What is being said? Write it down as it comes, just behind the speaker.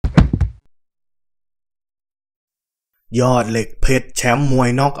ยอดเหล็กเพชรแชมป์มวย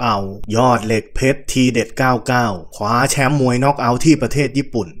น็อกเอาท์ยอดเหล็กเพชรทีเด็ด99คว้าแชมป์มวยน็อกเอาท์ที่ประเทศญี่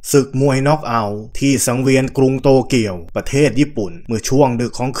ปุ่นศึกมวยน็อกเอาท์ที่สังเวียนกรุงโตเกียวประเทศญี่ปุ่นเมื่อช่วงดึ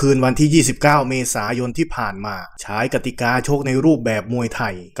กของคืนวันที่29เมษายนที่ผ่านมาใช้กติกาชกในรูปแบบมวยไท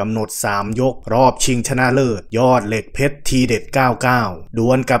ยกำหนด3ยกรอบชิงชนะเลิศยอดเหล็กเพชรทีเด็ด99ด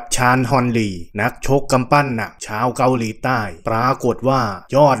วลกับชานฮอนลีนักชกกำปั้นหนักชาวเกาหลีใต้ปรากฏว่า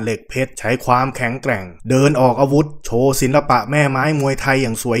ยอดเหล็กเพชรใช้ความแข็งแกร่งเดินออกอาวุธโชว์ศิลปะแม่ไม้มวยไทยอย่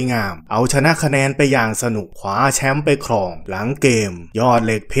างสวยงามเอาชนะคะแนนไปอย่างสนุกคว้าแชมป์ไปครองหลังเกมยอดเ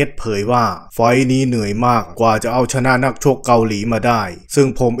หล็กเพชรเผยว่าไฟล์นี้เหนื่อยมากกว่าจะเอาชนะนักชกเกาหลีมาได้ซึ่ง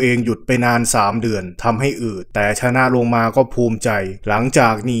ผมเองหยุดไปนาน3 เดือนทำให้อืดแต่ชนะลงมาก็ภูมิใจหลังจา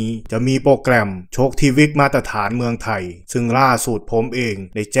กนี้จะมีโปรแกรมชกที่วิกมาตรฐานเมืองไทยซึ่งล่าสุดผมเอง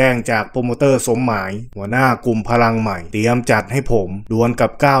ได้แจ้งจากโปรโมเตอร์สมหมายหัวหน้ากลุ่มพลังใหม่เตรียมจัดให้ผมดวลกั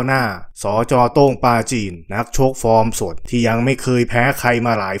บก้าวหน้าสจ.โต้งปาจีนนักชกฟอร์มสดที่ยังไม่เคยแพ้ใครม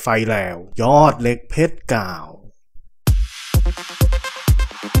าหลายไฟล์แล้วยอดเหล็กเพชรกล่าว